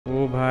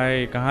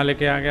भाई कहाँ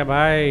लेके आ गया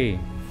भाई।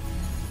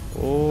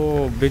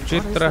 ओ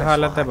विचित्र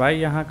हालत है भाई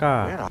यहाँ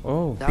का। ओ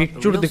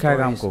पिक्चर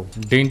दिखाएगा हमको।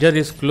 डेंजर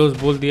इज क्लोज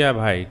बोल दिया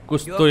भाई,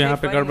 कुछ तो यहाँ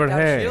पे गड़बड़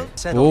है।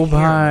 ओ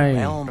भाई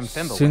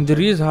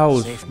सिंदरीज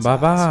हाउस।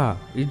 बाबा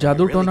ये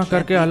जादू टोना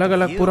करके अलग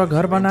अलग पूरा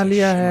घर बना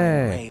लिया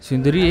है।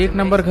 सिंदरी एक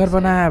नंबर घर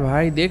बनाया है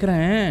भाई, देख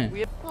रहे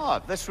हैं।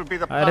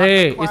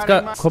 अरे इसका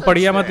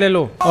खोपड़िया मत ले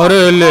लो।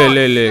 अरे ले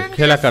ले ले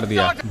खेला कर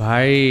दिया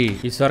भाई।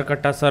 इस सर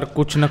कट्टा सर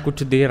कुछ न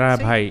कुछ दे रहा है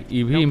भाई,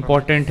 ये भी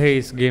इम्पोर्टेंट है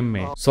इस गेम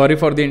में। Sorry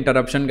for the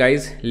interruption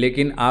guys,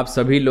 लेकिन आप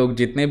सभी लोग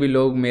जितने भी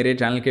लोग मेरे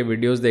चैनल के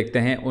वीडियोस देखते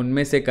हैं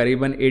उनमें से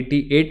करीबन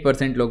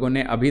 88% लोगों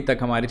ने अभी तक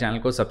हमारे चैनल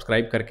को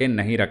सब्सक्राइब करके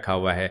नहीं रखा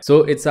हुआ है।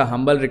 So it's a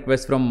humble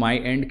request from my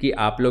and कि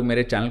आप लोग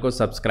मेरे चैनल को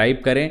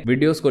सब्सक्राइब करें,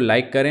 वीडियोस को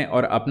लाइक करें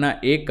और अपना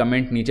एक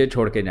कमेंट नीचे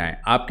छोड़ के जाएं।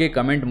 आपके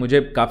कमेंट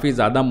मुझे काफी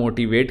ज्यादा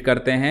मोटिवेट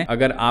करते हैं।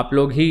 अगर आप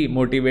लोग ही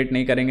मोटिवेट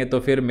नहीं करेंगे तो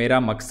फिर मेरा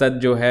मकसद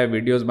जो है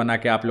वीडियोस बना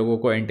के आप लोगों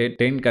को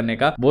एंटरटेन करने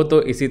का, वो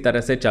तो इसी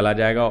तरह से चला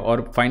जाएगा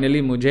और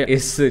फाइनली मुझे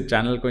इस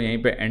चैनल को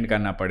यहीं पे एंड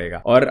करना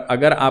पड़ेगा। और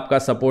अगर आपका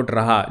सपोर्ट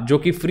रहा, जो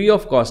कि फ्री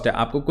ऑफ कॉस्ट है,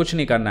 आपको कुछ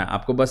नहीं करना है,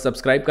 आपको बस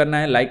सब्सक्राइब करना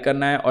है, लाइक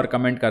करना है और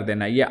कमेंट कर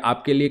देना है। ये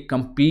आपके लिए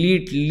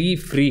कंप्लीटली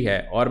फ्री है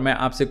और मैं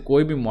आपसे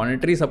कोई भी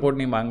मॉनेटरी सपोर्ट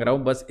नहीं मांग रहा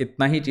हूं, बस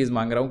इतना ही चीज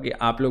मांग रहा हूं कि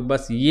आप लोग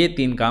बस ये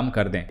 3 काम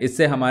कर दें।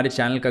 इससे हमारे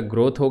चैनल का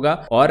ग्रोथ होगा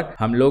और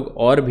हम लोग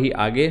और भी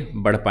आगे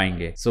बढ़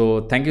पाएंगे। So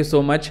thank you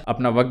so much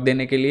अपना वक्त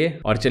देने के लिए।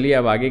 और चलिए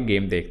अब आगे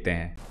गेम देखते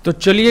हैं। तो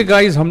चलिए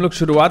गाइज हम लोग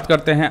शुरुआत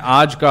करते हैं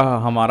आज का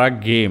हमारा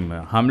गेम।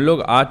 हम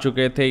लोग आ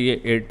चुके थे,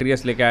 ये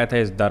एट्रियस लेके आया था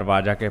इस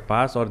दरवाजा के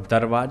पास और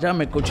दरवाजा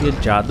में कुछ ये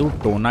जादू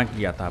टोना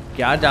किया था।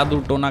 क्या जादू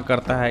टोना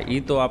करता है ये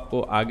तो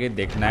आपको आगे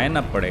देखना है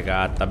ना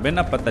पड़ेगा, तबे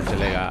ना पता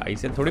चलेगा,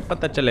 ऐसे थोड़ी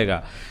पता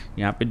चलेगा।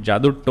 यहाँ पे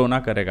जादू टोना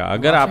करेगा।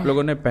 अगर आप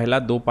लोगों ने पहला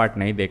 2 पार्ट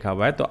नहीं देखा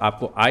हुआ है तो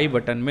आपको आई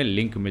बटन में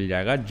लिंक मिल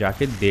जाएगा,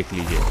 जाके देख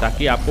लीजिए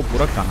ताकि आपको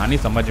पूरा कहानी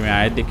समझ में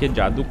आए। देखिए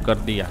जादू कर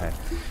दिया है,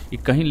 ये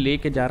कहीं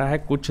लेके जा रहा है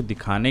कुछ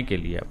दिखाने के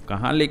लिए। अब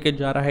कहाँ लेके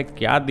जा रहा है,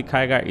 क्या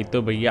दिखाएगा, ये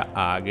तो भैया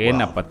आगे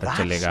ना पता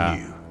चलेगा।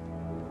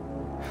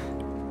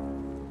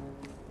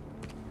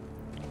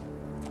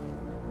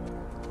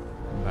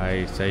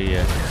 भाई सही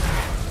है।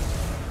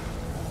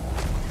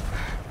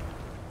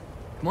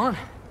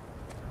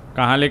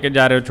 कहाँ लेके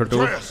जा रहे हो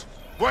छोटू?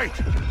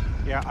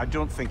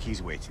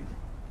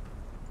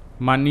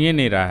 मानिए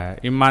नहीं रहा है,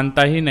 ये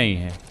मानता ही नहीं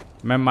है,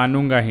 मैं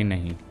मानूंगा ही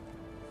नहीं।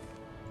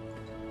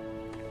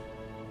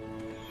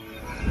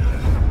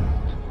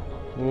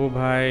 ओ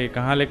भाई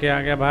कहाँ लेके आ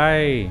गया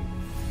भाई।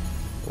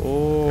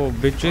 ओ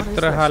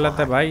विचित्र हालत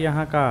है भाई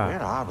यहाँ का।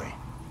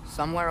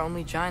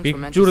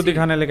 पिक्चर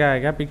दिखाने लेके आया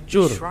क्या?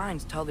 पिक्चर।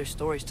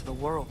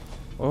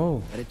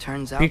 ओह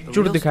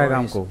पिक्चर दिखाएगा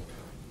हमको,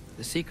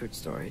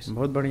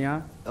 बहुत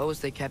बढ़िया।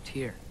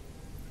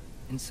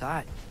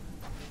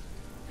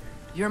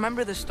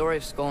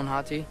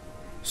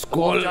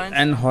 स्कॉल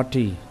एंड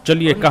हॉटी।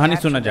 चलिए कहानी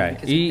सुना जाए।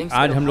 ये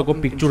आज हम लोग को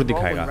पिक्चर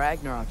दिखाएगा।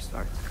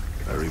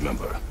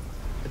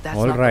 But that's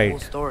All not right. the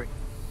whole story.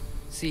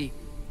 See,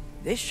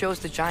 this shows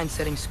the giants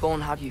setting Skull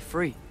and Hati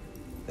free.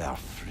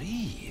 They're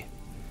free?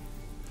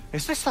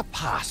 Is this the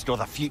past or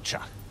the future?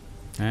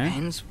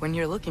 Depends when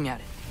you're looking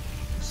at it.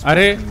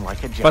 अरे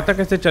पता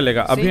कैसे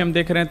चलेगा? अभी हम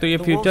देख रहे हैं तो ये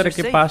फ्यूचर है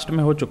कि पास्ट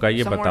में हो चुका है,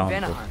 ये बताओ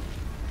हमको।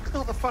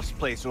 Not the first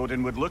place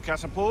Odin would look, I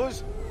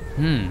suppose.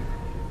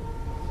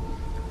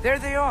 There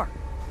they are,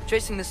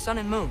 chasing the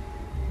sun and moon.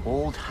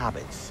 Old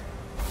habits.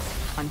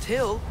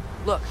 Until,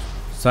 look.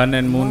 Sun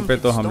and moon पे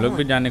तो हम लोग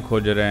भी जाने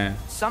खोज रहे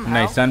हैं।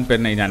 नहीं, सन पे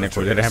नहीं जाने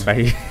खोज रहे हैं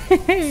भाई।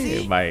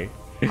 भाई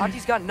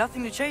Hati's got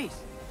nothing to chase.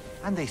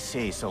 And they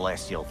say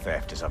celestial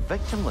theft is a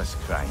victimless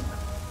crime.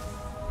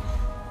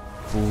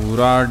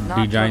 पूरा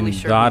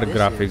डिजाइनदार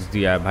ग्राफिक्स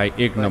दिया है भाई,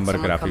 एक नंबर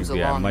ग्राफिक्स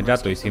दिया है, मजा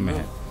तो इसी में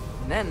है।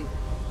 Then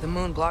the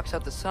moon blocks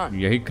out the sun.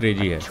 यही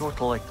क्रेजी है।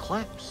 Total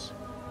eclipse.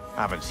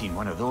 Haven't seen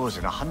one of those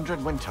in 100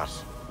 winters.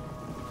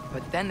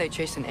 But then they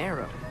chase an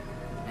arrow,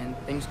 and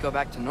things go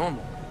back to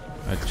normal.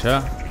 अच्छा,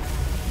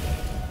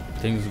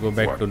 things go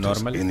back to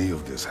normal. Any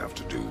of this have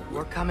to do with...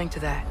 We're coming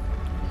to that.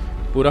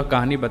 पूरा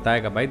कहानी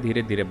बताएगा भाई,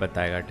 धीरे धीरे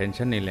बताएगा,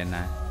 tension नहीं लेना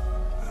है।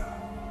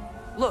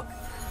 Look,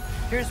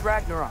 here's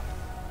Ragnarok.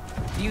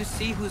 Do you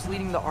see who's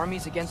leading the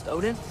armies against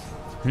Odin?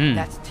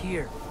 That's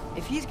Tyr.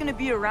 If he's gonna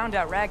be around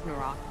at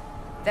Ragnarok,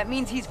 that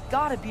means he's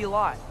gotta be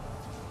alive,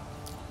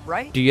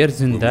 right? Tyr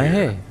जिंदा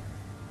है?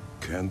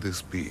 Can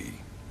this be?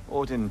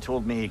 Odin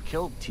told me he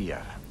killed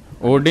Tyr.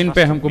 Odin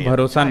पे हमको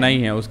भरोसा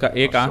नहीं है, उसका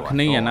एक आंख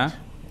नहीं है ना,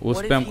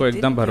 उस पे हमको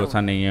एकदम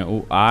भरोसा नहीं है।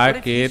 वो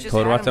आके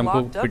थोरवा से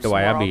हमको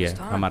पिटवाया भी है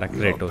हमारा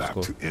क्रेटोस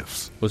को,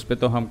 उस पे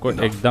तो हमको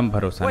एकदम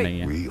भरोसा नहीं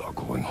है।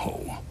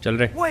 चल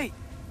रहे।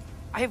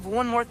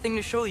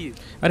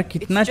 अरे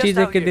कितना चीज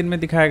एक के दिन में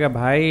दिखाएगा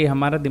भाई,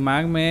 हमारा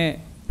दिमाग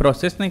में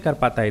प्रोसेस नहीं कर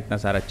पाता है इतना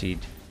सारा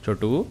चीज।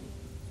 छोटू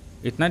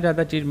इतना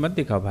ज्यादा चीज मत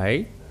दिखाओ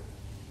भाई,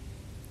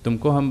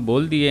 तुमको हम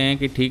बोल दिए हैं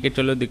कि ठीक है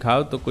चलो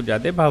दिखाओ, तो कुछ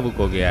ज्यादा भावुक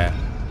हो गया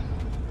है।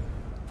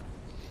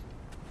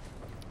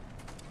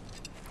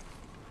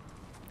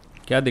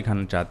 क्या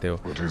दिखाना चाहते हो?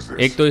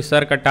 एक तो इस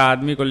सर कट्टा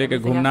आदमी को लेके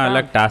घूमना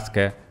अलग टास्क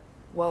है।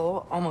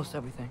 Well, almost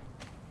everything.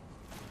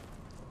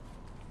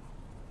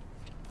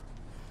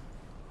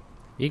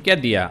 ये क्या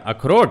दिया?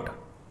 अखरोट?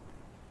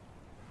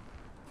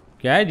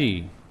 क्या है जी?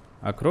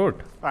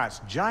 अखरोट? That's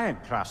giant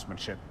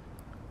craftsmanship.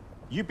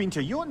 You've been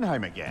to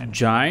Jotunheim again?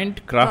 Giant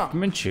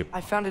craftsmanship.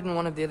 I found it in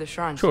one of the other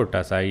shrines.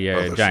 छोटा सा ही है,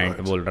 Other जाइंट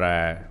shrines. बोल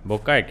रहा है,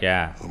 बोका है क्या?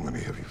 How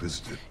many have you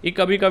visited? ये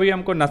कभी कभी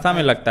हमको नशा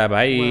में लगता है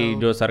भाई,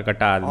 Well, जो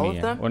सरकटा all आदमी of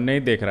है them? वो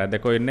नहीं देख रहा है।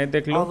 देखो इन्हें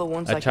देख लो। All the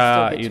ones I can अच्छा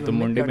still get ये to तो in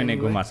मुंडी में Midgard नहीं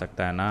anyway. घुमा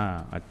सकता है ना।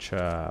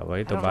 अच्छा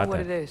वही I तो don't know बात what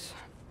it है। is,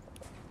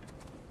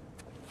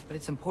 but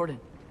it's important.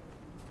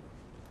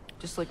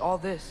 Just like all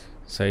this.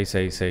 सही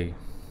सही सही।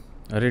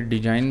 अरे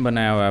डिजाइन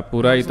बनाया हुआ है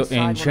पूरा, ये तो Inside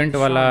one of ancient the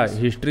वाला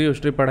shrines.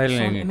 हिस्ट्री पढ़े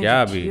लेंगे Some क्या?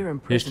 image of अभी Tyr in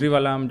prison. हिस्ट्री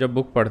वाला हम जब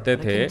बुक पढ़ते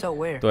But I थे couldn't tell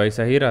where. तो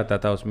ऐसा ही रहता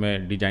था,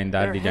 उसमें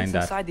डिजाइनदार There are hints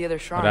inside the other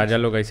shrines. राजा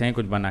लोग ऐसे ही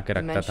कुछ बना के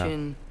They रखता था।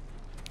 mention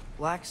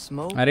black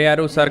smoke. अरे यार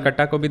उस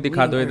सरकट्टा को भी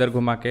दिखा दो bleeding इधर earth.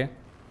 घुमा के,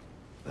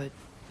 But we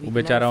वो can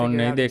बेचारा never उन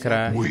figure नहीं out देख रहा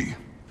है। exactly. We.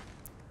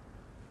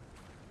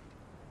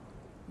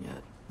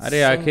 Yeah,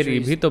 अरे आखिर ये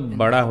भी तो Sindri's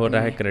बड़ा been हो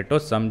रहा है helping me.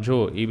 क्रेटोस,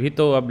 समझो ये भी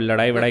तो अब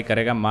लड़ाई वड़ाई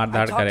करेगा, मार I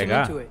धाड़ talked him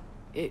करेगा। into it.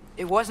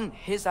 It wasn't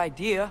his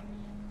idea.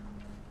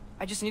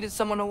 I just needed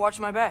someone to watch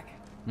my back.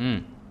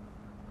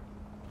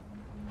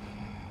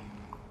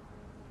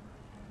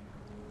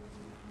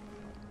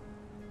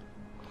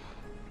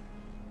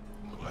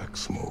 Black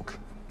smoke.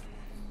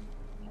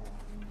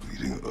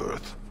 Bleeding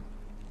earth.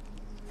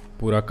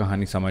 पूरा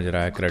कहानी समझ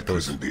रहा है Could the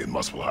Kratos. prison be in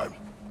Muspelheim?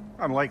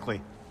 Unlikely.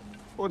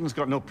 Odin's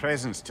got no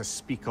presence to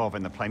speak of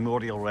in the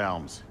primordial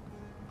realms.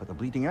 But the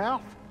Bleeding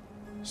Earth?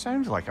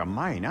 Sounds like a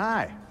mine,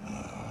 aye.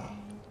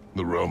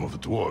 The realm of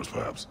the dwarves,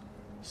 perhaps.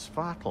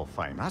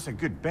 Svartalfheim, that's a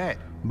good bet.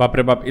 बाप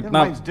रे बाप,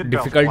 इतना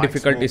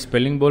difficult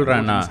spelling बोल रहा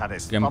है ना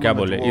कि हम क्या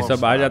बोले। ये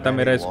सब आ जाता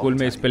मेरा स्कूल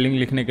में स्पेलिंग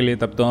लिखने के लिए,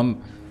 तब तो हम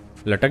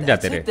लटक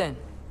जाते That's it रहे। then.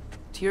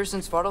 Tyr's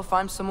in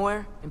Svartalfheim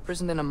somewhere,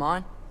 imprisoned in a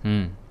mine.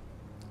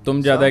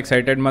 तुम ज्यादा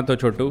एक्साइटेड मत हो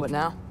छोटू। What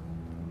now?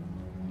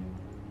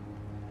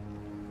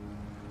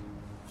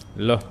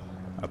 लो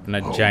अपना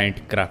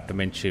जाइंट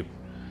क्राफ्टमैनशिप।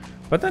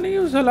 पता नहीं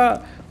उस साला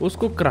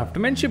उसको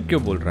क्राफ्टमैनशिप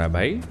क्यों बोल रहा है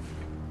भाई।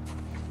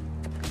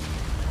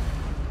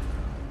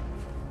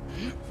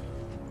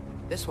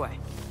 This way.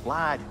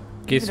 Lad,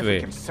 Kiss even if we way.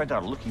 consider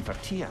looking for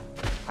Tyr,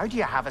 how do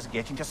you have us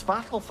getting to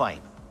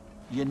Svartalfheim?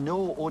 You know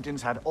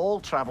Odin's had all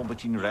travel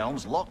between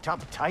realms locked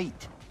up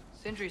tight.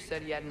 Sindri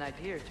said he had an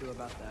idea or two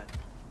about that.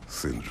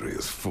 Sindri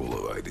is full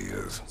of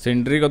ideas.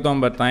 सिंड्री को तो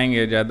हम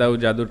बताएंगे, ज्यादा वो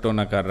जादू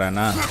टोना कर रहा है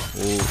ना,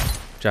 वो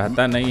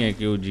चाहता नहीं है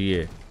कि वो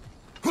जिए।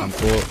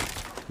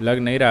 हमको लग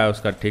नहीं रहा है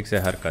उसका ठीक से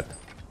हरकत।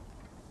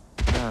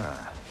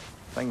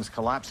 Things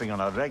collapsing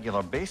on a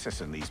regular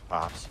basis in these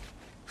parts.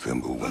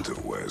 Fimbulwinter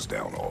wears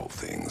down all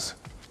things,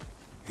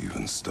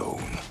 even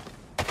stone.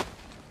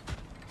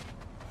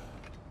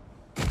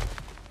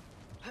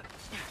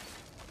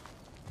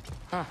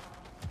 Huh.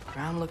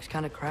 Ground looks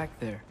kind of cracked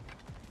there.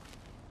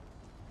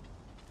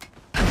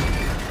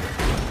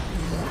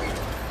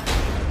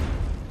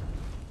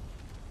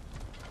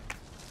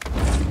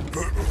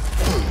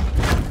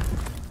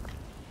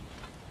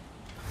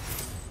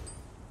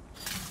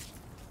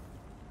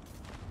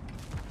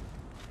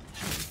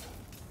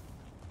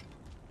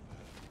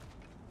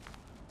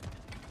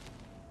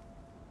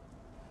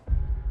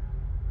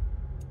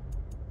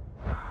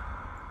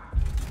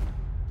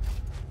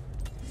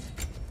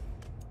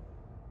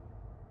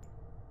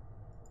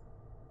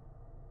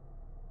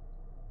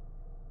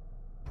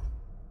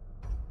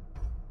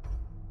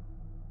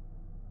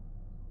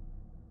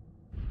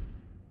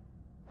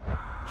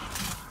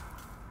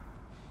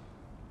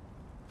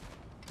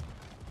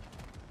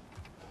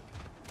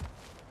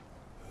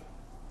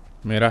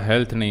 मेरा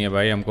हेल्थ नहीं है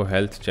भाई, हमको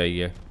हेल्थ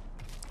चाहिए।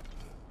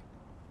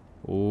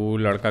 वो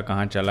लड़का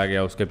कहाँ चला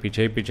गया? उसके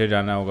पीछे ही पीछे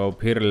जाना होगा, वो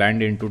फिर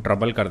लैंड इनटू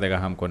ट्रबल कर देगा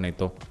हमको, नहीं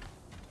तो।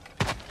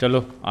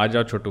 चलो आ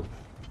जाओ छोटू।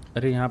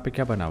 अरे यहाँ पे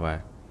क्या बना हुआ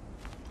है?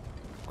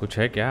 कुछ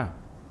है क्या?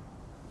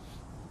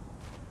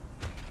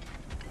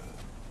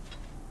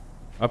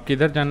 अब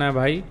किधर जाना है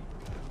भाई?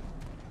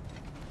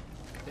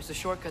 There's a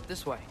shortcut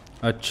this way.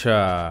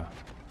 अच्छा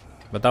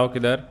बताओ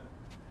किधर?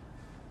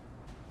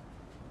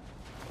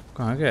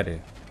 कहाँ गया रे?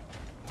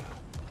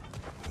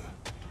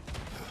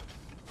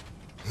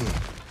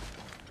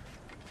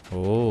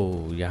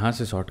 ओह यहाँ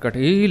से शॉर्टकट।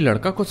 ये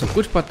लड़का को सब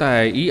कुछ पता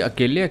है, ये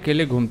अकेले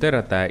अकेले घूमते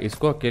रहता है।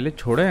 इसको अकेले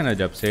छोड़े है ना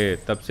जब से,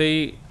 तब से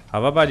ही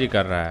हवाबाजी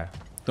कर रहा है।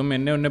 तुम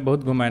इन्हें उन्हें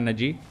बहुत घुमाए ना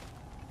जी।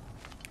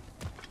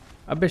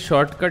 अबे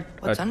शॉर्टकट,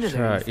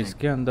 अच्छा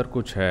इसके अंदर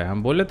कुछ है।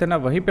 हम बोले थे ना,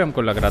 वहीं पे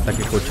हमको लग रहा था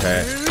कि कुछ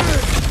है।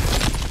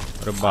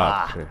 अरे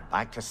बाप रे,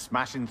 Back to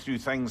smashing through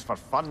things for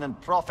fun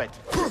and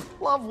profit.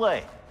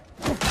 Lovely.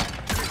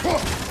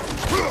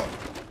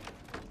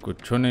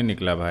 कुछ नहीं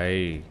निकला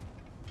भाई।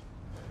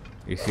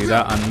 ये सीधा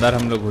अंदर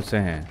हम लोग घुसे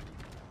हैं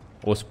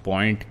उस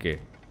पॉइंट के।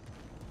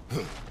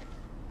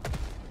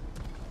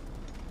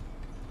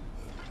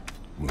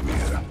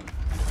 Mimir,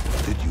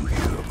 what did you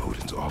hear of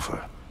Odin's offer?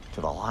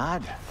 To the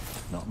lad,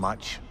 not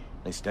much.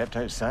 They stepped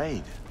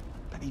outside,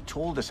 but he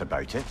told us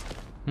about it.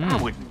 I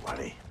wouldn't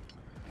worry.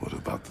 What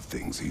about the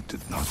things he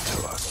did not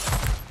tell us?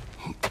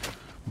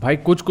 भाई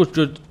कुछ कुछ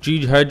जो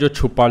चीज है जो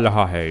छुपा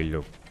रहा है ये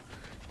लोग।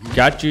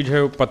 क्या चीज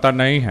है वो पता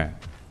नहीं है।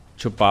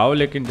 छुपाओ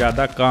लेकिन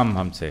ज्यादा कम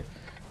हमसे,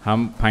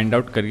 हम फाइंड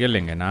आउट करिए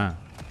लेंगे ना।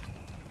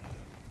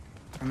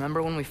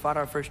 Remember when we fought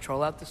our first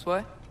troll out this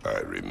way? I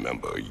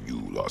remember you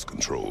lost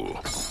control.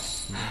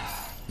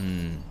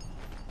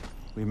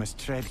 We must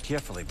tread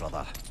carefully,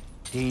 brother.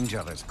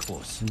 Danger is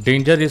close.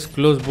 Danger is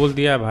close बोल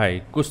दिया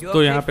भाई, कुछ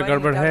तो यहाँ पे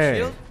गड़बड़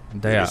है।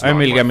 दया,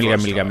 मिल गया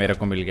मेरे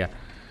को मिल गया।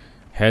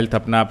 हेल्थ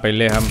अपना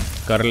पहले हम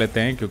कर लेते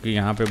हैं क्योंकि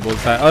यहाँ पे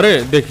बोलता है,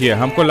 अरे देखिए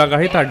हमको लगा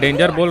ही था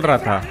डेंजर बोल रहा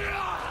था,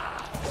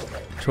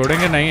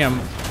 छोड़ेंगे नहीं हम।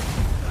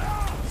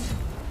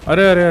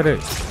 अरे अरे अरे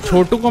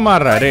छोटू को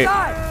मार रहा है रे,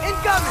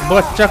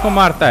 बच्चा को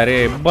मारता है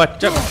रे,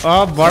 बच्चा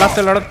बड़ा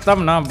से लड़ो तब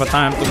ना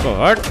बताएं हम तुमको।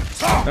 हट,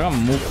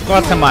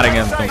 मुक्का से मारेंगे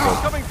हम तुमको,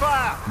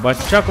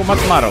 बच्चा को मत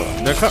मारो।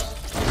 देखो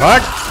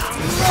हट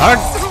हट,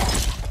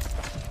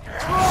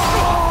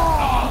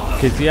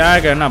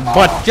 खिसियाएगा ना,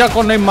 बच्चा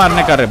को नहीं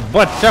मारने का रे,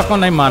 बच्चा को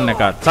नहीं मारने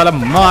का। साला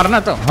मारना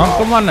तो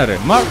हमको मारने रे,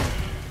 मार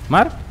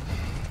मार,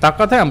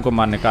 ताकत है हमको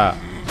मारने का।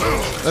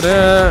 अरे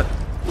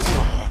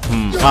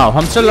आओ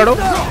हमसे लड़ो,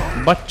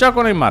 बच्चा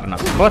को नहीं मारना,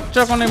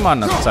 बच्चा को नहीं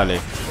मारना साले।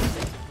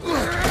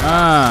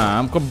 हाँ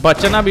हमको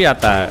बचना भी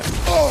आता है।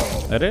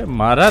 अरे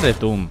मारा रे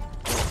तुम,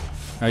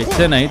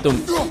 ऐसे नहीं तुम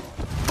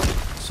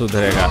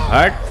सुधरेगा।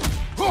 हट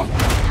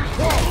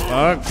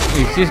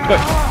इसी को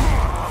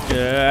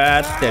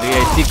तेरी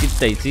ऐसी की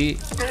तैसी।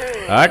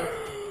 हट,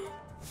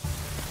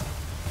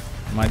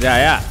 मजा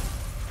आया,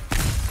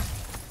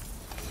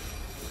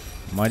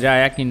 मजा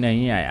आया कि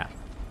नहीं आया?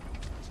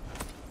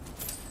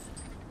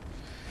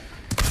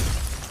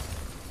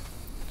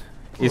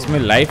 इसमें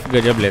लाइफ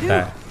गजब लेता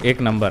है,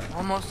 एक नंबर,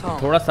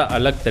 थोड़ा सा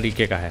अलग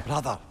तरीके का है।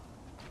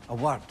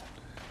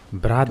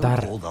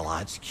 Brother,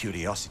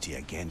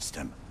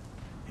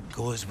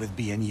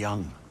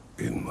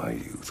 In my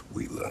youth,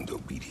 we learned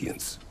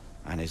obedience.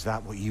 And is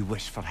that what you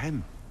wish for him?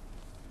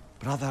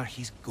 Brother,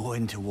 he's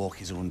going to walk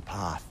his own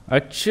path.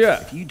 अच्छा,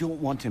 If you don't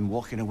want him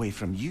walking away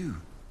from you,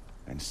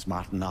 then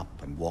smarten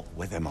up and walk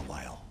with him a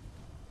while.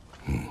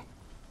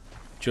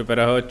 चुप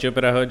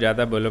रहो,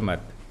 ज्यादा बोलो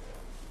मत,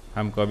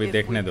 हमको अभी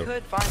देखने दो। If we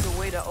could find a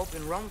way to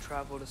open Rome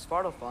travel to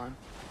Svartalfheim,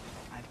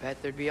 I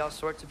bet there'd be all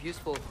sorts of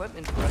useful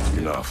equipment for us.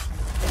 Enough.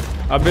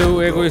 अबे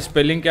वो एगो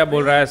स्पेलिंग क्या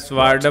बोल रहा है,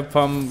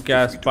 स्वार्डफम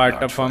क्या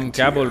स्पार्टफम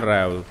क्या बोल रहा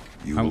है वो,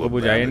 हमको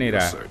बुझा ही नहीं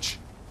रहा है।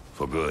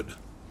 For good.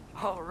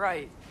 All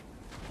right,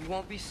 you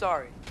won't be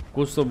sorry.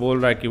 कुछ तो बोल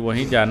रहा है कि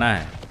वहीं जाना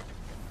है।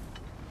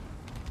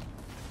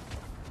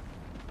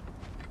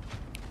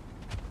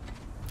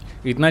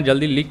 इतना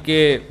जल्दी लिख के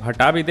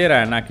हटा भी दे रहा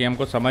है ना कि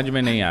हमको समझ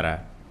में नहीं आ रहा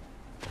है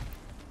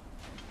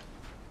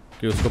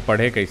कि उसको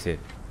पढ़े कैसे।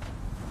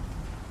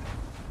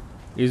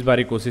 इस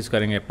बारी कोशिश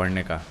करेंगे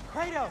पढ़ने का।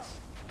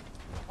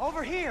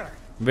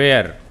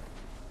 वेयर,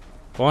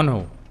 कौन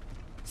हो?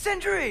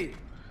 Sindri!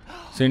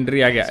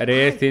 सिंड्री आ गया।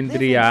 अरे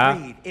सिंड्री आ,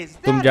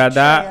 तुम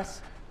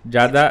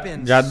ज्यादा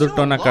जादू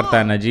टोना करता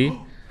है ना जी।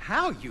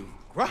 How you've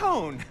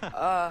grown!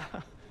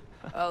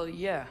 Oh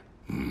yeah.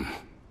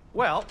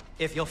 Well,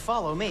 if you'll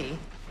follow me.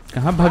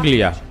 कहाँ भाग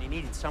लिया? You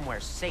needed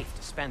somewhere safe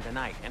to spend the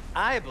night, and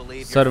I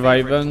believe your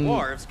Surviving favorite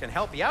dwarves can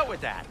help you out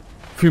with that.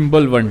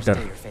 फिम्बल वंटर।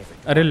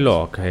 अरे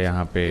lock है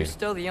यहाँ पे। You're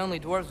still the only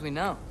dwarves we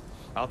know.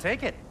 I'll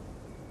take it.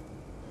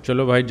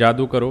 चलो भाई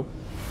जादू करो।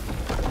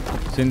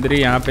 सिंदरी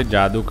यहाँ पे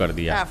जादू कर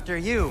दिया। After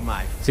you,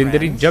 my friends.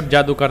 Sindri जब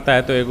जादू करता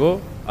है तो एगो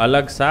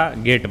अलग सा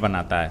गेट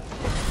बनाता है।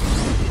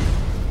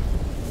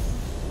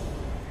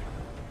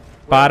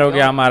 पार हो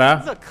गया हमारा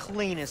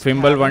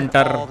फिम्बल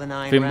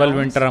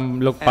विंटर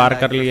हम लोग पार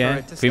कर लिए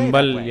हैं।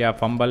 फिम्बल या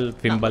फिम्बल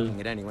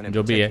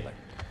जो भी है।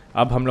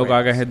 अब हम लोग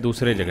आ गए हैं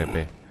दूसरे जगह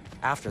पे।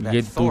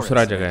 ये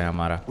दूसरा जगह है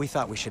हमारा। We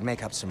thought we should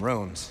make up some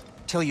rooms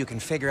till you can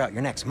figure out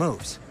your next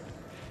moves.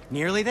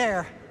 Nearly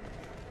there.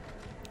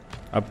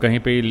 अब कहीं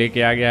पे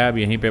लेके आ गया, अब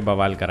यहीं पे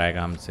बवाल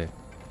कराएगा हमसे।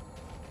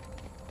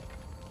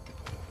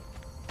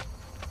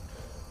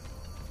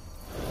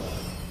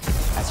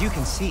 As you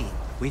can see,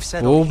 we've O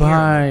settled here in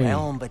भाई, the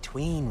realm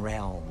between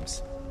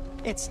realms.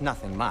 It's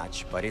nothing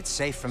much, but it's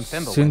safe from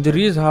Fimbulwinter.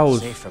 सिंदरीज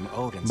house. Safe from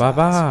Odin's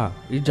Baba,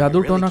 gods. ये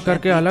जादू टोना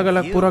करके अलग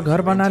अलग पूरा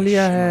घर बना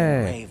लिया है।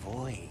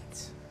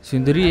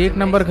 सिंदरी एक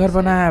नंबर घर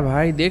बनाया है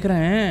भाई, देख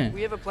रहे हैं?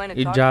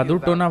 ये जादू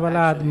टोना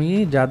वाला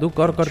आदमी जादू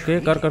कर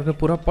करके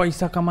पूरा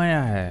पैसा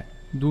कमाया है।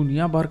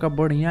 दुनिया भर का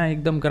बढ़िया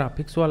एकदम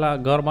ग्राफिक्स वाला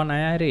घर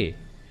बनाया है रे,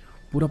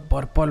 पूरा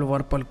पर्पल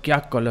वर्पल, क्या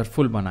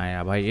कलरफुल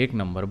बनाया भाई, एक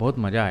नंबर। बहुत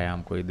मजा आया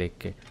हमको ये देख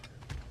के।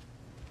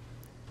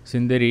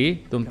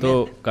 सिंदरी तुम तो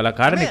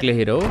कलाकार निकले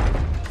hero.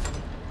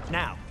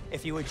 Now,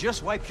 if you would just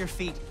wipe your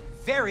feet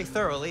very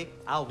thoroughly,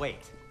 I'll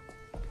wait.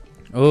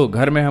 ओ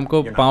घर में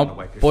हमको पाँव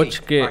पोंछ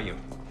के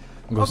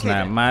घुसना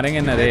है।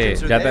 मारेंगे ना रे,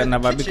 ज्यादा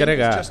नवाबी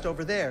करेगा। Just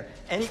over there.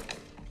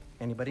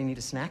 Anybody need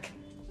a snack?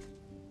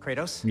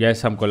 Kratos?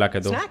 Yes, हमको ला के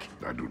दो। Snack?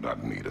 I do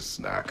not need a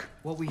snack.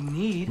 What we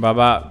need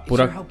Baba is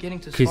पूरा your help getting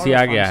to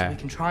खिसिया गया Svartalfheim so है।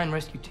 we can try and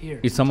rescue Tyr.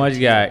 ये समझ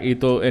गया है, ये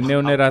तो इन्ने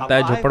उन्ने रहता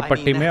है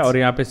झोपड़पट्टी में, और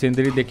यहाँ पे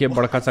सिंदरी देखिए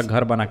बड़का सा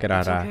घर बना के रह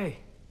It's रहा है। okay.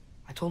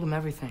 I told him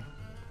everything.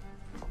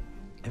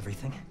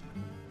 Everything?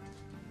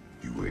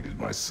 You waited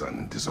my son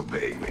and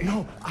disobeyed me.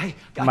 No, I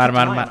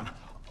Mar.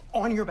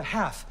 on your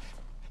behalf.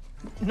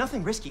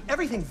 Nothing risky.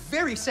 Everything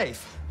very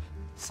safe.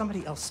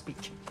 Somebody else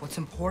speak. What's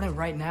important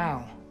right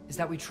now is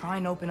that we try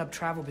and open up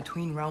travel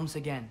between realms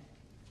again.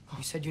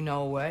 You said you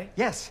know a way?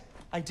 Yes,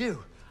 I do.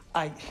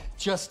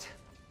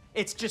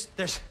 It's just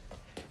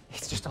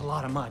a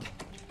lot of mud.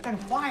 Then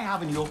why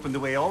haven't you opened the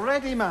way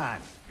already, man?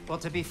 Well,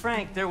 to be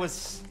frank, there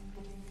was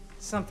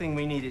something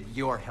we needed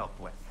your help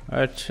with.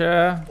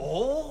 अच्छा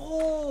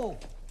Oh!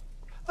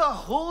 The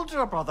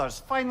Holder brothers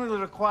finally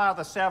require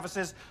the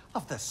services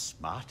of the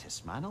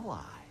smartest man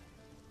alive.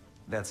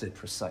 That's it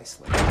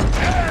precisely.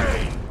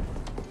 Hey!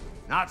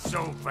 Not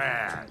so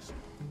fast.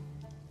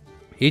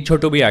 ये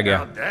छोटू भी आ गया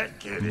How'd that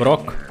get in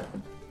broke here?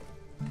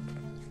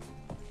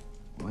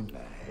 What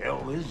the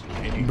hell is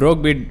getting broke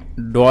भी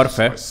dwarf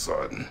है My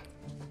son.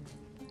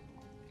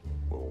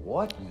 Well,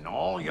 what in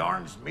all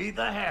yarns me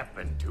that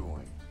happened to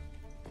him?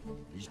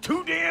 He's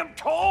too damn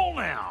tall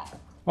now.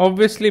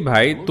 Obviously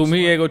भाई तुम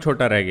ही एगो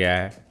छोटा रह गया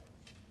है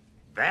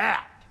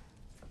That.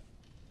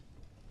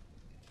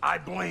 I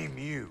blame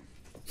you.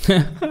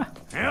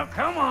 Well,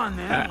 come on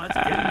then. Let's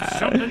get him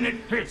something that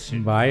fits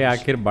him. भाई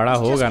आखिर बड़ा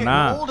He's just होगा getting ना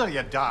older,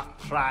 you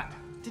daft prat.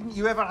 Didn't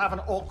you ever have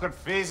an awkward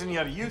phase in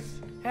your youth?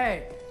 Hey,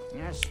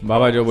 Yes,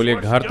 बाबा जो बोलिए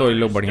what's घर तो done इन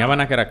लोग is बढ़िया done.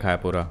 बना के रखा है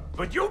पूरा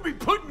But you'll be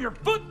putting your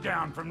foot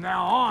down from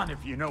now on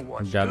if you know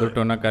what's जादू good.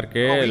 टोना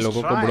करके Oh, he's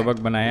लोगों को trying. बुड़बक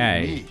बनाया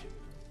है Me.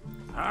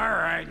 All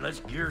right, let's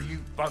gear you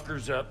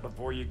fuckers up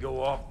before you go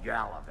off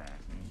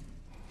gallivanting.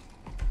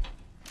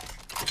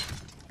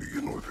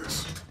 Begin with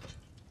this.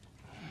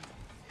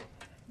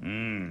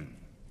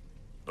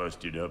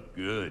 Busted up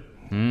good.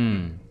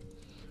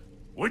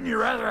 Wouldn't you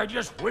rather I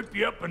just whip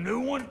you up a new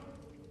one?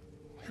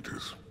 It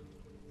is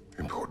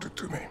important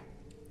to me.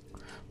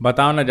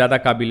 बताओ ना ज्यादा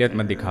काबिलियत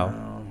मत दिखाओ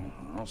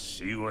I'll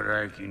see what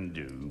I can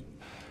do.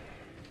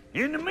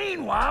 In the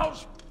meanwhile,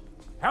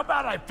 how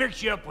about I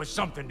fix you up with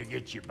something to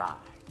get you by?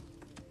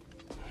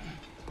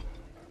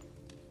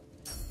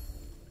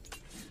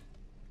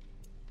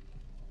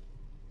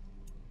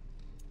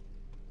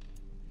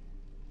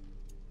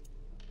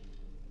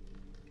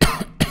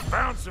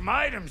 Found some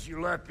items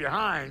you left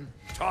behind,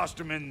 tossed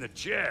them in the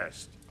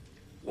chest.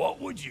 What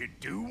would you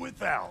do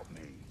without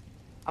me?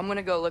 I'm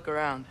gonna go look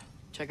around.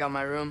 Check out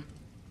my room.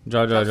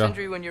 जाओ जाओ Tell जाओ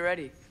Sindri when you're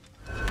ready.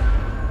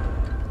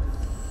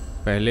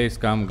 पहले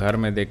इसका हम घर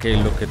में देखे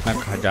इन लोग कितना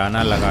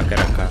खजाना लगा के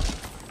रखा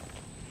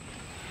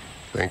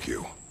Thank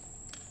you.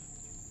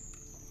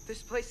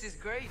 This place is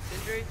great,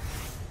 Sindri.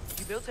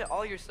 You built it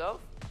all yourself?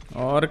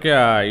 और क्या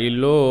ये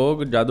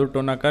लोग जादू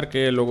टोना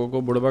करके लोगों को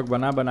बुड़बक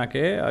बना बना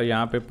के और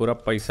यहाँ पे पूरा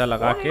पैसा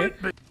लगा के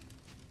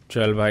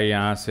चल भाई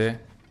यहाँ से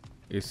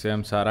इससे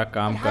हम सारा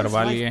काम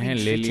करवा लिए हैं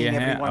ले लिए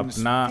हैं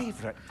अपना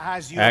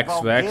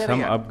एक्स वैक्स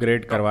हम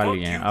अपग्रेड करवा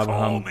लिए हैं अब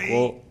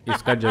हमको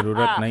इसका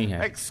जरूरत नहीं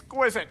है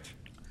Exquisite.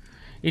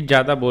 ये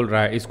ज़्यादा बोल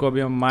रहा है इसको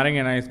अभी हम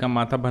मारेंगे ना इसका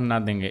माथा भन्ना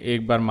देंगे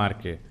एक बार मार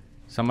के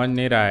समझ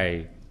नहीं रहा है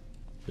ये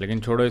लेकिन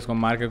छोड़ो इसको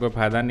मार के कोई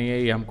फ़ायदा नहीं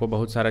है ये हमको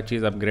बहुत सारा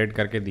चीज़ अपग्रेड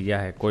करके दिया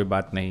है कोई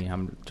बात नहीं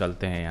हम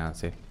चलते हैं यहाँ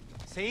से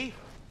See?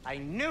 I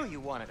knew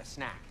you wanted a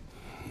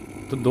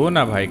snack. तो दो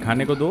ना भाई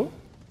खाने को दो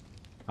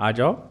आ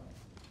जाओ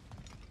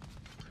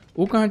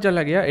वो कहाँ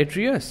चला गया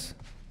Atreus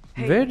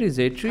where is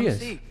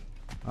Atreus see.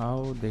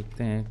 आओ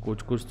देखते हैं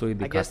कुछ कुछ तो ही I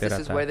guess दिखाते this is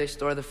रहता where है they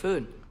store the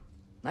food.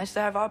 Nice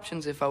to have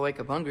options if I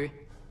wake up hungry.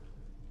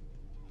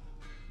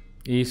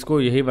 इसको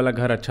यही वाला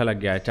घर अच्छा लग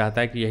गया है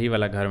चाहता है कि यही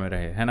वाला घर में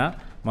रहे है ना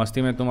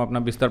मस्ती में तुम अपना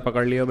बिस्तर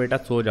पकड़ लियो बेटा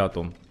सो जाओ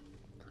तुम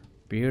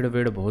पेड़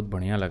वेड़ बहुत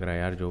बढ़िया लग रहा है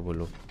यार जो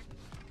बोलो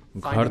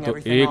घर तो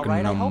एक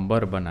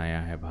नंबर बनाया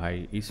है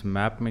भाई इस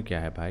मैप में क्या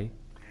है भाई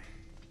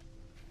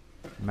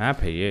मैप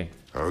है ये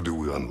How do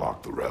we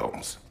unlock the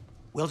realms?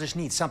 We'll just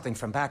need something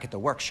from back at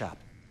the workshop.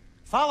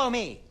 Follow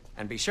me,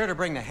 and be sure to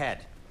bring the head.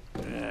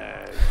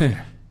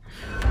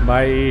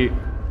 भाई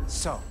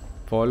So,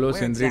 follow where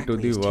Sindri to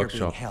exactly the is Tyr being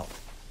workshop held?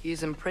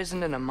 He's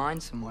imprisoned in a mine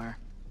somewhere.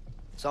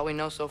 That's all we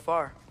know so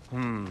far.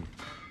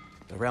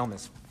 The realm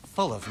is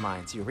full of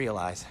mines, you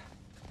realize.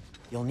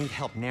 You'll need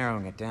help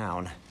narrowing it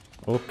down.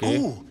 Okay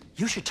Ooh,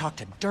 you should talk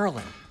to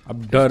Derlin.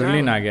 अब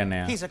डर्लिन आ गया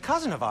नया He's a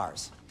cousin of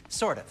ours,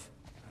 sort of.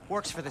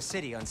 Works for the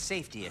city on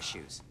safety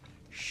issues.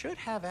 Should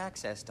have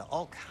access to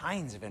all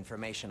kinds of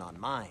information on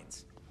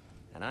mines.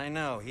 And I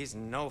know he's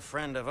no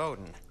friend of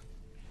Odin.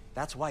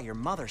 That's why your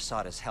mother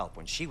sought his help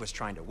when she was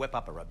trying to whip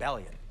up a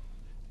rebellion.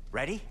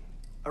 Ready?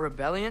 A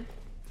rebellion?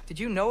 Did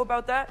you know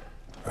about that?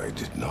 I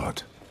did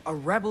not. A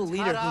rebel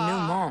leader who knew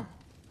Mom.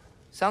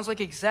 Sounds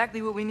like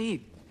exactly what we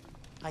need.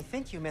 I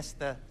think you missed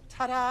the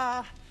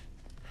ta-da.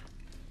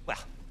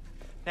 Well,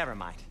 never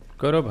mind.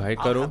 करो भाई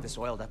I'll करो have this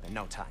oiled up in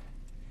no time.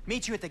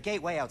 Meet you at the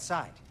gateway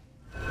outside.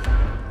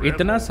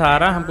 इतना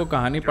सारा हमको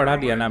कहानी पढ़ा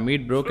दिया ना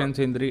meet broke and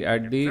Sindri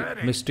at the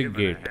mistake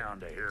gate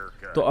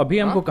तो अभी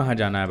हमको कहाँ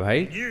जाना है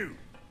भाई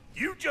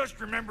You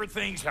just remember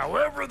things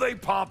however they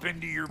pop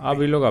into your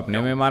अब ये लोग अपने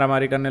में मारा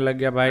मारी करने लग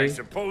गया I भाई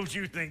suppose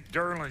you think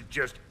Derlin's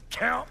just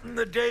counting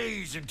the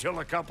days until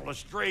a couple of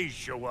strays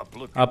show up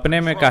looking.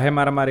 अपने में काहे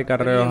मारा मारी कर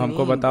रहे हो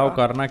हमको बताओ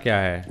करना क्या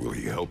है Will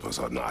he help us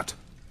or not?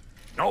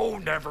 No,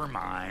 never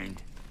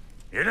mind.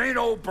 It ain't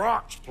old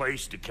Brock's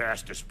place to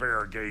cast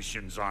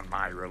aspersions on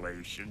my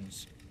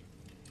relations.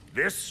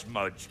 This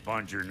smudge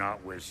sponger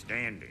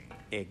notwithstanding.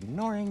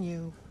 Ignoring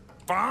you.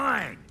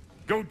 Fine.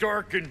 Go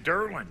darken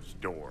Derlin's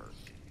door.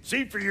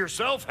 See for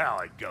yourself how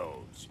it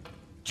goes.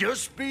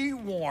 Just be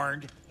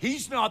warned,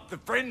 he's not the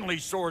friendly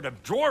sort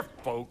of dwarf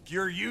folk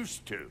you're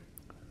used to.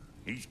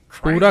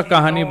 पूरा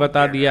कहानी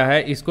बता दिया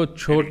है, इसको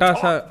छोटा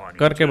सा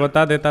करके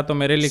बता देता तो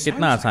मेरे लिए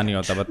कितना आसानी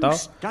होता बताओ।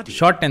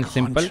 शॉर्ट एंड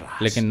सिंपल,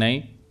 लेकिन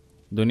नहीं,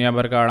 दुनिया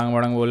भर का अड़ंग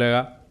वड़ंग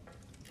बोलेगा।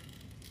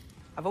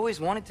 I've always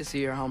wanted to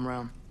see your home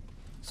realm.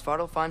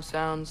 Svartalfheim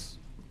sounds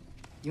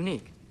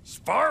unique.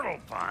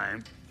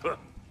 Svartalfheim?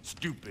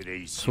 Stupid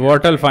AC.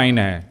 Svartalfheim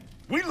है।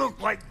 We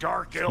look like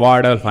dark elves.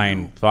 Svartalfheim,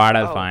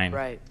 Svartalfheim. Oh,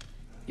 right.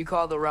 You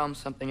call the realm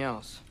something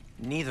else.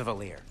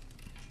 Nidavellir,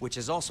 which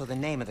is also the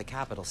name of the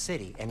capital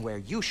city and where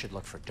you should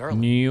look for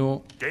Derlin. New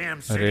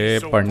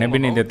अरे पढ़ने भी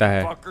नहीं देता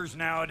है। Fuckers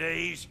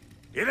nowadays.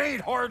 It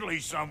ain't hardly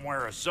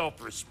somewhere a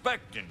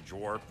self-respecting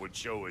dwarf would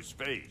show his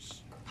face.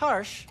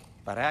 Harsh,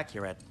 but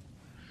accurate.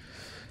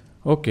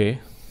 Okay,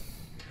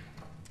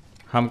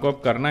 हमको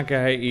अब करना क्या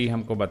है ये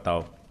हमको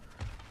बताओ।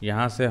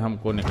 यहाँ से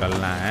हमको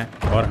निकलना है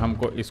और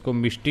हमको इसको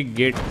मिस्टिक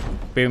गेट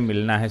पे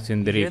मिलना है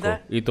सिंदरी को।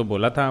 ये तो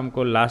बोला था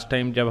हमको लास्ट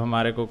टाइम जब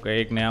हमारे को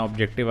एक नया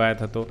ऑब्जेक्टिव आया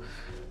था। तो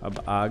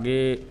अब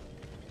आगे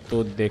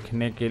तो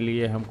देखने के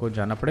लिए हमको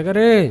जाना पड़ेगा।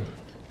 रे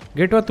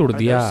गेट वा तोड़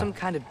दिया।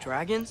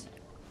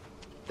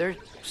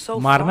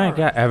 मारना है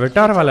क्या?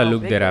 एवेटार वाला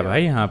लुक दे रहा है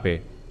भाई यहाँ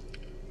पे।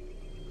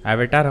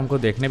 एवेटार हमको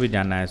देखने भी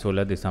जाना है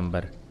 16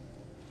 दिसंबर।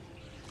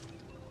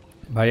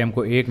 भाई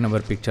हमको 1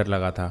 नंबर पिक्चर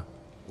लगा था।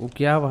 वो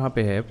क्या वहाँ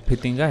पे है?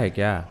 फितिंगा है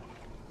क्या?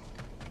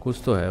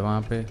 कुछ तो है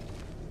वहाँ पे।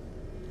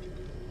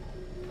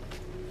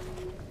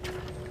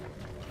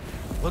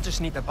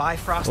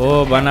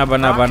 ओ बना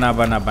बना बना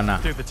बना बना।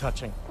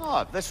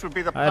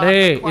 अरे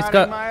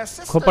इसका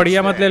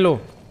खोपड़िया मत ले लो।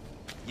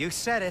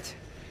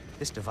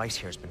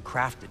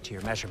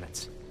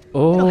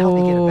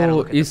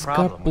 ओह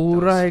इसका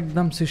पूरा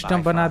एकदम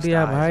सिस्टम बना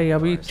दिया भाई,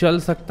 अभी चल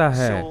सकता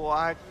है।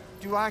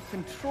 Do I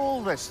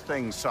control this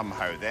thing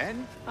somehow then?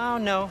 Oh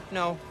no.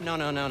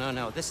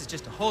 This is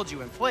just to hold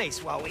you in place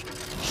while we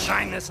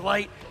shine this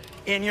light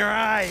in your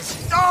eyes.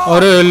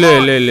 अरे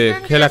ले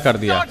खेला कर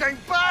दिया।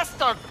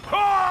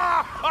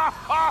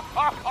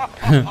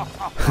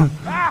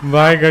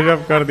 भाई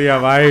गजब कर दिया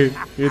भाई,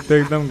 ये तो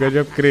एकदम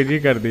गजब क्रेजी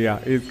कर दिया।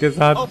 इसके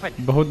साथ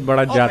बहुत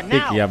बड़ा जाति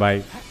किया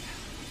भाई।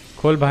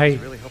 खोल भाई।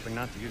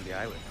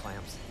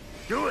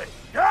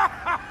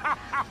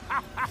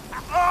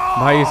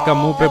 भाई इसका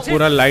मुंह पे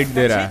पूरा लाइट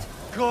दे रहा है।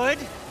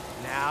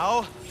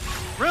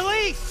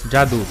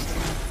 जादू।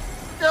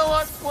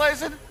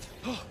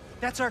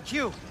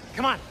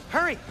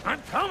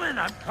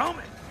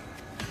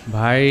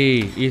 भाई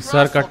इस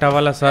सर कट्टा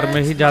वाला सर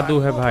में ही जादू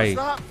है भाई।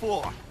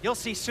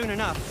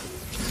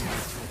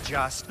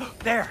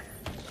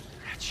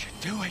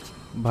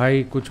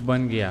 भाई कुछ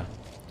बन गया।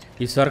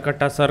 ये सर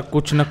कट्टा सर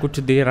कुछ न कुछ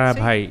दे रहा है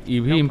भाई। ये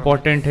भी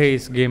इम्पोर्टेंट है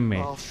इस गेम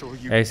में,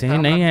 ऐसे ही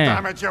नहीं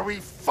है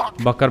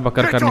बकर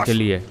बकर करने के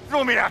लिए।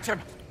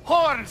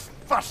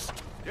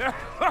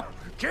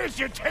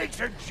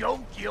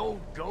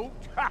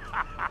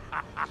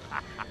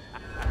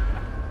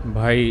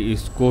 भाई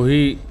इसको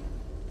ही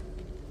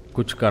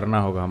कुछ करना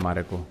होगा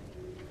हमारे को।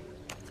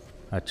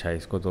 अच्छा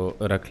इसको तो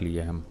रख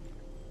लिए हम।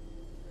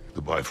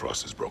 The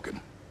Bifrost is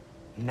broken.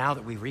 Now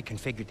that we've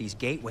reconfigured these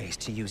gateways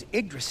to use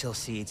Yggdrasil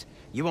seeds,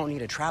 you won't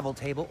need a travel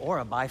table or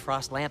a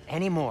Bifrost lamp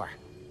anymore.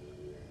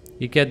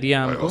 ये क्या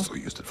दिया हमको? I also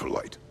used it for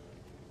light.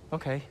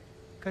 Okay,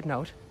 good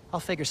note.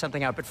 I'll figure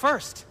something out, but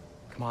first,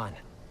 come on,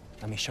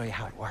 let me show you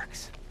how it works.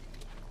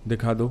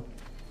 दिखा दो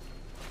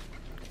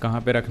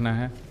कहाँ पे रखना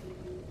है।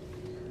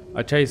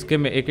 अच्छा इसके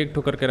में एक एक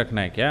ठो करके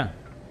रखना है क्या?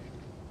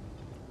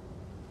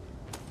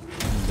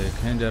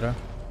 देखें जरा।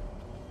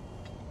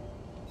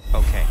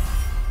 Okay.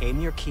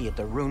 Aim your key at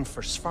the rune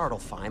for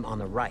Svartalfheim on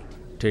the right.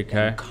 ठीक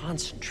है।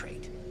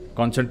 Concentrate.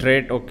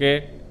 Concentrate, okay.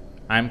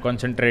 I'm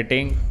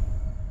concentrating.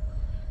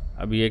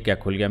 अब ये क्या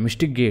खुल गया?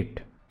 Mistake gate.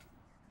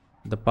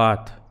 The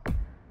path.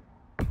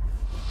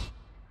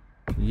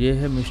 ये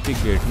है मिस्टिक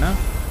गेट ना?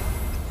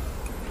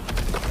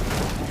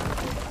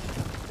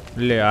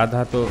 ले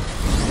आधा तो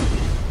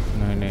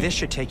नहीं। This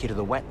should take you to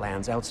the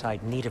wetlands outside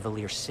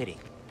Nidavellir city.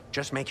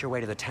 Just make your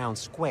way to the town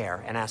square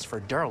and ask for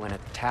Derlin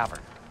at the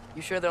tavern.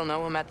 You sure they'll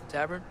know him at the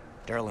tavern?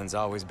 Derlin's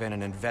always been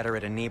an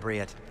inveterate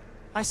inebriate.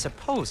 I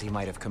suppose he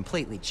might have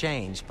completely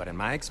changed, but in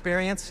my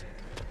experience,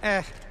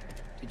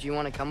 Did you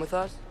want to come with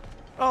us?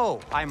 Oh,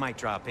 I might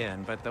drop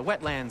in, but the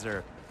wetlands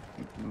are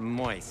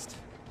moist.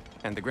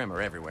 And the Grim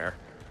are everywhere.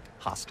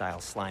 Hostile,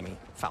 slimy,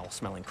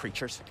 foul-smelling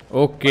creatures.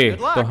 Okay,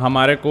 तो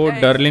हमारे को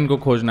डर्लिन को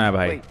खोजना है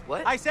भाई। Wait,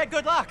 what? I said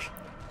good luck.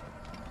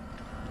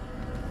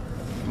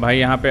 भाई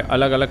यहाँ पे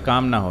अलग अलग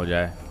काम ना हो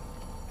जाए,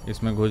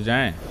 इसमें घुस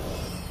जाएं।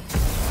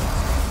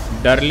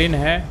 डर्लिन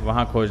है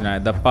वहाँ खोजना है।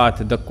 The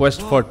path, the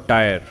quest for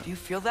tyre.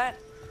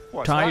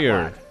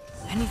 Tyre,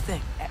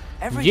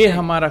 ये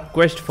हमारा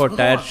क्वेस्ट फॉर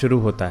टायर शुरू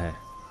होता है।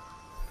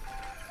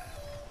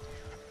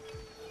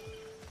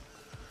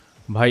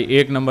 भाई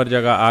 1 नंबर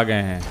जगह आ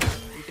गए हैं।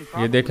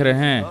 ये देख रहे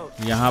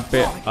हैं यहाँ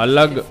पे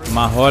अलग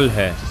माहौल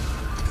है।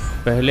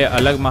 पहले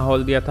अलग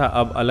माहौल दिया था,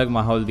 अब अलग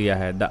माहौल दिया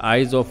है। The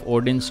eyes of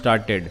Odin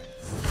started.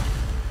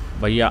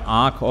 भैया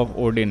आंख ऑफ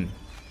ओडिन।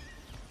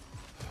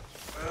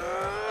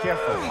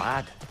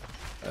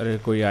 अरे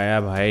कोई आया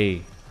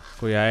भाई,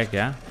 कोई आया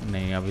क्या?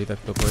 नहीं अभी तक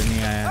तो कोई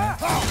नहीं आया है।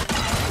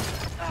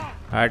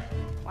 हट।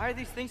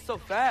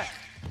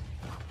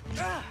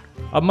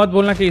 अब मत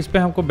बोलना कि इस पे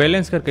हमको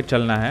बैलेंस करके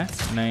चलना है।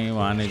 नहीं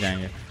वहां नहीं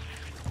जाएंगे।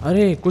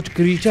 अरे कुछ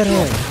क्रीचर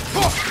है।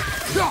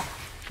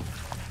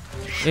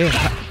 ए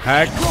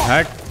हट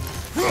हट।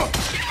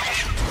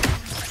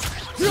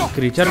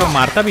 क्रीचर को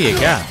मारता भी है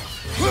क्या?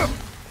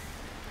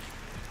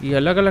 ये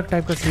अलग अलग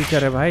टाइप का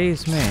क्रीचर है भाई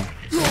इसमें।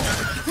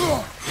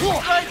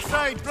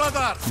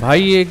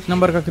 भाई एक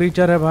नंबर का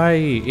क्रीचर है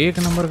भाई, एक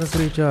नंबर का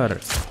क्रीचर।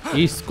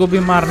 इसको भी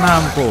मारना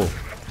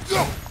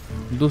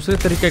हमको दूसरे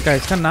तरीके का।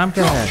 इसका नाम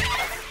क्या है?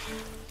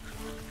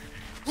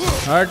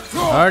 हट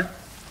हट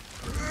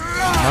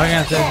भाग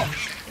यहाँ से।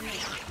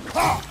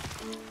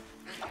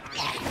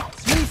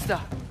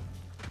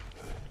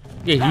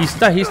 ये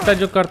हिस्ता हिस्ता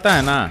जो करता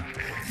है ना,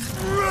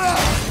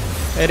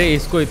 अरे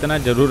इसको इतना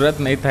जरूरत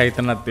नहीं था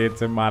इतना तेज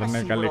से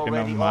मारने का, लेकिन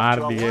हम मार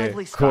दिए।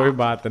 कोई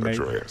बात नहीं,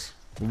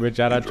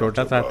 बेचारा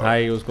छोटा सा था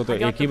ही, उसको तो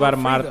एक ही बार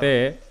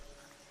मारते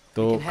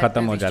तो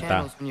खत्म हो जाता।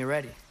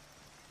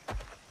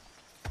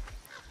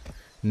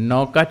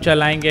 नौका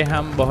चलाएंगे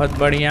हम, बहुत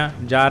बढ़िया।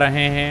 जा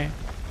रहे हैं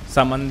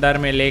समंदर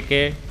में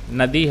लेके।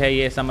 नदी है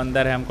ये,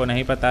 समंदर है हमको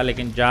नहीं पता,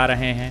 लेकिन जा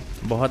रहे हैं।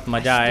 बहुत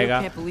मज़ा आएगा।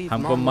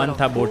 हमको मन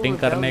था बोटिंग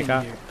करने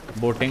का।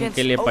 बोटिंग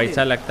के लिए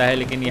पैसा लगता है,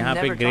 लेकिन यहाँ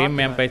पे गेम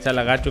में हम पैसा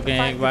लगा चुके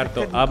हैं एक बार,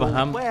 तो अब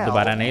हम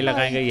दोबारा नहीं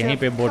लगाएंगे। यहीं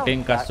पे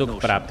बोटिंग का सुख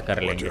प्राप्त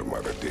कर लेंगे।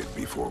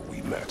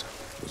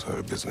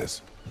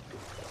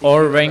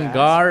 और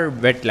वेंगार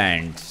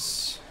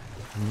वेटलैंड्स।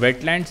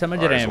 वेटलैंड समझ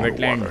रहे हैं?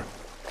 वेटलैंड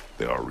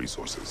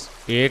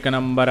एक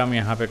नंबर हम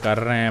यहाँ पे कर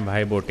रहे हैं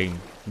भाई बोटिंग।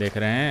 देख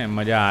रहे हैं,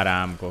 मज़ा आ रहा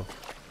है हमको।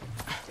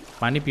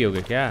 पानी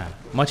पियोगे क्या?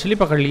 मछली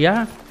पकड़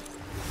लिया।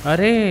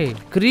 अरे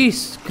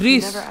क्रिस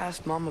क्रिस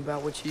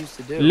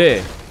ले,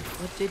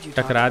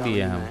 टकरा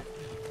दिए हम।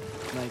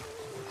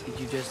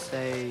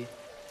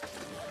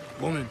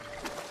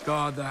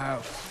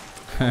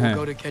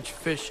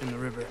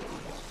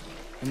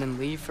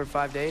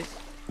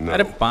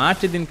 अरे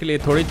 5 दिन के लिए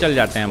थोड़ी चल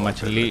जाते हैं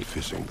मछली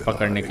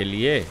पकड़ने के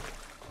लिए।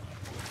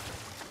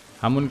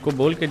 हम उनको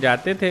बोल के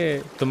जाते थे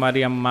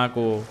तुम्हारी अम्मा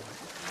को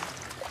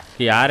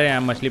कि आ रहे हैं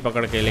मछली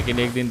पकड़ के, लेकिन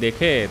एक दिन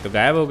देखे तो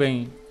गायब हो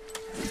गई।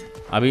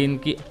 अभी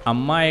इनकी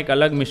अम्मा एक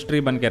अलग मिस्ट्री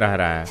बन के रह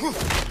रहा है।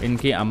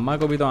 इनकी अम्मा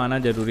को भी तो आना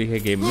जरूरी है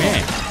गेम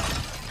में।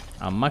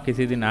 अम्मा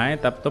किसी दिन आए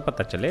तब तो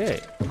पता चले।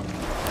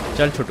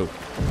 चल छोटू।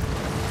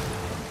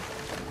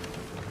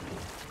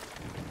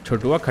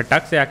 छोटुआ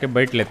खटाक से आके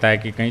बैठ लेता है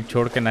कि कहीं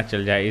छोड़ के ना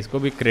चल जाए। इसको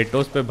भी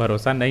क्रेटोस पे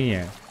भरोसा नहीं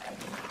है।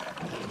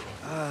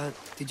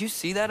 Did you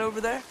see that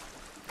over there?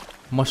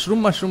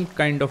 Mushroom mushroom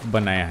kind of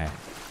बनाया है।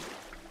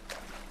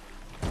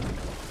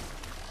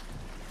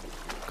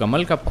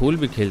 कमल का फूल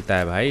भी खिलता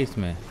है भाई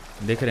इसमें,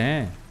 देख रहे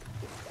हैं।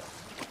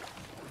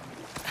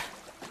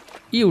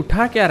 ये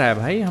उठा क्या रहा है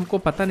भाई? हमको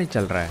पता नहीं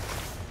चल रहा है।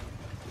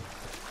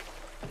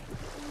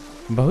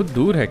 बहुत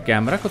दूर है।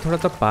 कैमरा को थोड़ा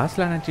सा पास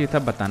लाना चाहिए था,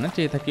 बताना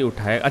चाहिए था कि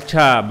उठाए।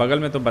 अच्छा बगल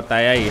में तो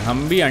बताया ही।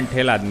 हम भी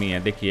अंठेल आदमी है।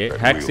 देखिए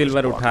हैक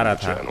सिल्वर उठा रहा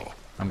था,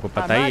 हमको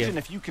पता ही है।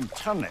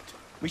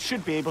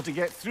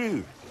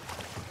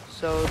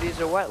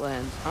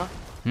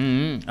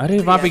 अरे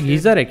वहाँ पे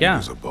गीजर है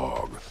क्या?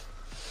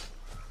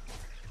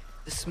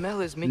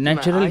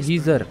 Natural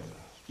geyser.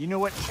 ये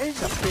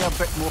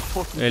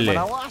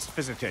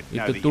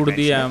तो तोड़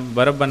दिया,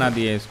 बर्फ बना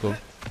दिया इसको।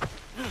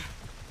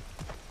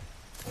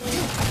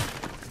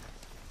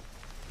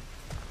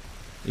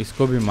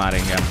 इसको भी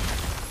मारेंगे हम।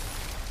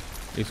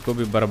 इसको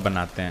भी बर्फ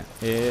बनाते हैं।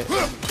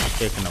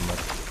 एक नंबर।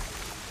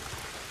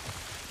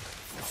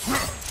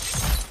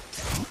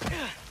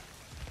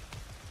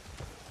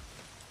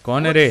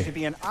 कौन है रे?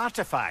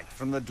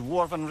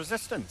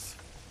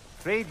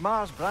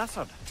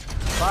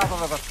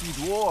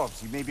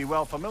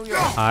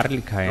 आर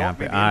लिखा है यहाँ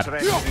पे।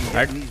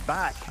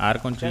 आर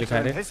कौन सा लिखा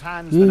है रे?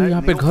 ये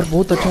यहाँ पे घर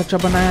बहुत अच्छा अच्छा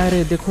बनाया है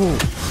रे। देखो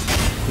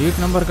एक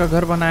नंबर का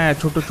घर बनाया है,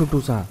 छोटू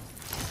छोटू सा।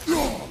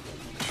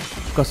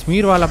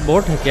 कश्मीर वाला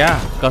बोट है क्या?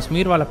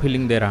 कश्मीर वाला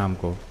फीलिंग दे रहा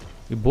हमको।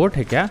 ये बोट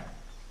है क्या?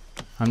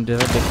 हम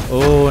जरा देख।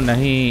 ओ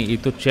नहीं, ये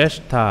तो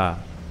चेस्ट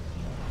था।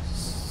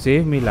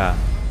 सेव मिला।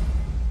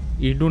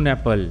 ईडून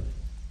Apple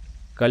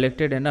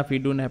collected enough.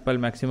 ईडून Apple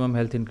maximum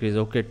health increase.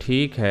 Okay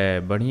ठीक है,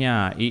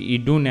 बढ़िया।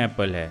 ईडून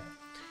एप्पल है।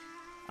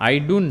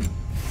 आईडून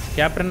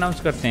क्या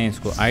प्रोनाउंस करते हैं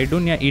इसको?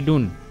 आईडून या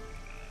ईडून?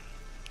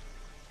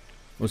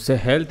 उससे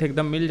हेल्थ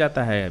एकदम मिल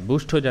जाता है,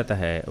 बूस्ट हो जाता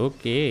है।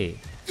 ओके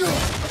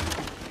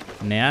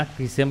नया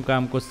किस्म का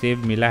हमको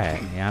सेव मिला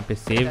है। यहाँ पे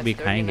सेव भी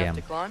खाएंगे हम।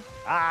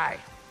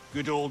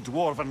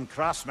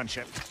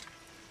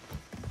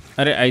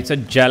 अरे ऐसा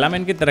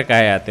जालामैन की तरह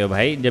काहे आते हो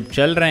भाई? जब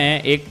चल रहे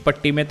हैं एक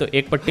पट्टी में तो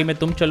एक पट्टी में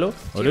तुम चलो।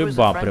 अरे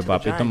बाप रे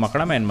बाप, ये तो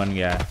मकड़ा मैन बन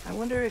गया है।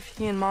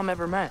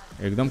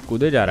 एकदम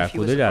कूदे जा रहा है,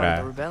 कूदे जा रहा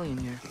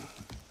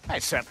है।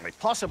 It's certainly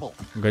possible.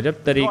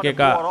 गजब तरीके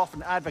का God of War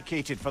often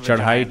advocated for the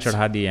चढ़ाई giants,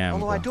 चढ़ा दी है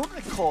although I हमको। don't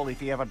recall if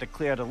he ever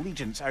declared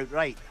allegiance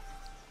outright.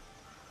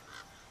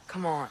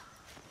 Come on.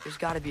 There's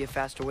got to be a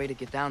faster way to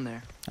get down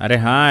there. अरे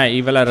हाँ,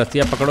 ये वाला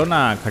रस्सिया पकड़ो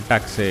ना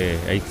खटक से,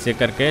 ऐसे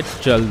करके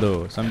चल दो,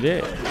 समझे?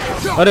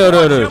 अरे अरे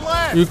अरे,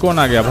 ये कौन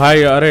आ गया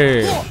भाई? अरे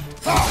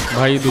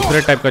भाई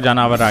दूसरे टाइप का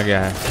जानवर आ गया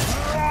है।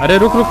 अरे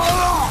रुक रुक,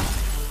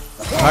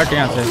 हट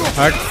यहाँ से,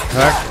 हट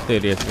हट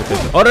तेरी।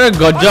 अरे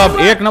गजब,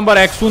 एक नंबर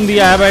एक्शन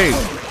दिया है भाई,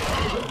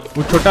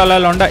 वो छोटा वाला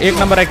लौंडा एक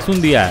नंबर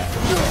एक्शन दिया है।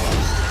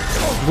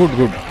 गुड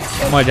गुड,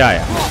 मजा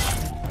आया।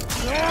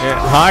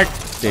 हट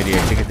तेरी,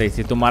 ठीक है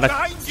तैसी तुम्हारा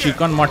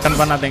चिकन मटन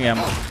बना देंगे हम।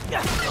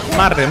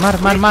 मार रे, मार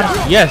मार मार,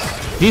 यस,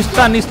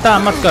 हिस्सा निस्ता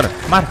मत कर,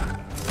 मार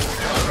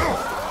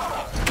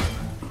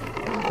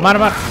मार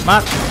मार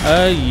मार।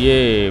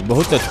 ये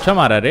बहुत अच्छा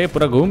मारा रे,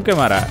 पूरा घूम के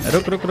मारा।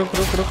 रुक रुक रुक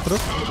रुक रुक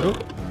रुक रुक,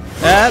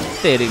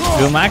 तेरी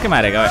घुमा के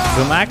मारेगा,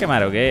 घुमा के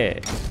मारोगे?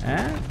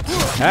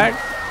 हट,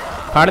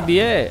 फाड़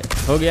दिए,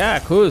 हो गया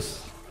खुश।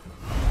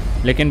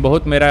 लेकिन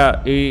बहुत मेरा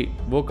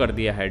वो कर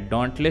दिया है,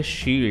 डॉन्टलेस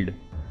शील्ड।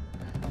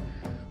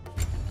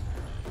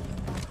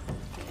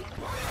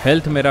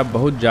 हेल्थ मेरा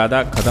बहुत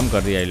ज़्यादा ख़त्म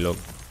कर दिया इन लोग।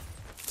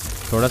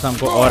 थोड़ा सा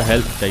हमको और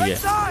हेल्थ चाहिए।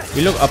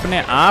 ये लोग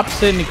अपने आप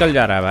से निकल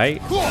जा रहा है भाई।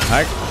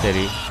 हट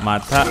तेरी,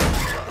 माथा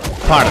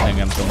फाड़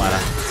देंगे हम तुम्हारा।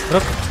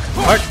 रुक,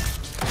 हट,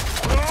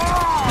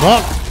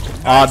 भौंक,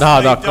 आधा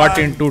आधा कट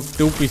इनटू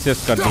 2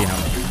 पीसेस कर दिए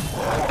हम।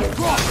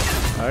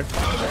 हट,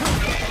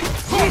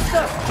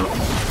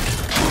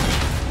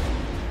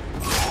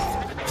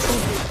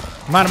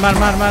 मार मार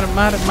मार मार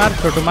मार मार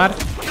छोटू, मार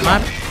मार,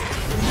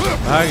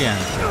 भाग यहाँ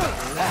से।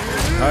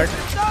 हट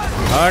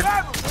हट,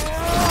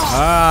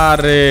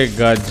 अरे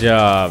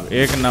गजब,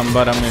 एक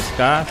नंबर हम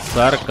इसका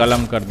सर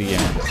कलम कर दिए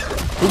हैं।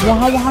 तो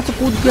वहाँ से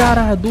कूद के आ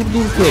रहा है दूर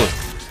दूर से।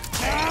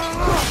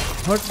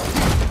 हट,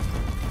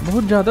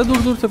 बहुत ज्यादा दूर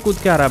दूर से कूद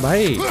के आ रहा है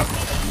भाई,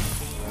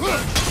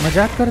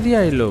 मजाक कर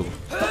दिया ये लोग।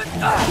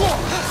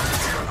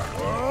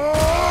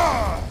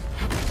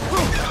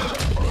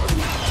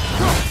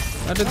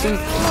 अरे तुम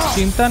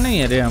चिंता नहीं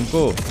है रे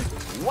हमको।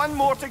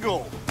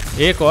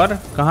 एक और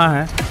कहाँ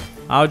है?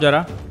 आओ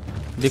जरा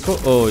देखो।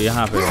 ओ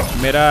यहाँ पे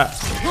मेरा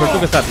छोटू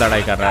के साथ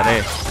लड़ाई कर रहा है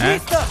रे।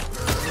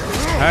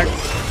 हट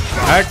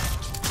हट,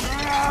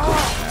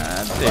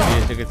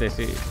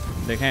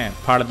 देखें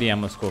फाड़ दिया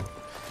हम उसको,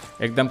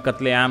 एकदम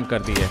कत्लेआम कर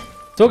दिए।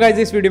 तो गाइज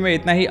इस वीडियो में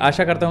इतना ही।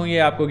 आशा करता हूँ ये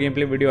आपको गेम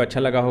प्ले वीडियो अच्छा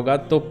लगा होगा,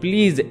 तो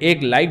प्लीज़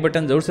एक लाइक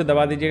बटन जरूर से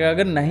दबा दीजिएगा।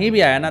 अगर नहीं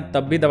भी आया ना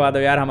तब भी दबा दो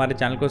यार, हमारे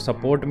चैनल को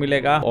सपोर्ट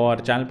मिलेगा। और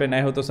चैनल पे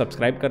नए हो तो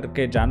सब्सक्राइब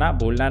करके जाना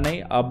भूलना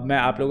नहीं। अब मैं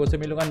आप लोगों से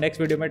मिलूंगा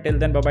नेक्स्ट वीडियो में। Till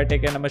then bye bye,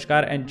 take care,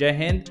 नमस्कार एंड जय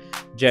हिंद,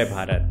 जय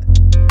भारत।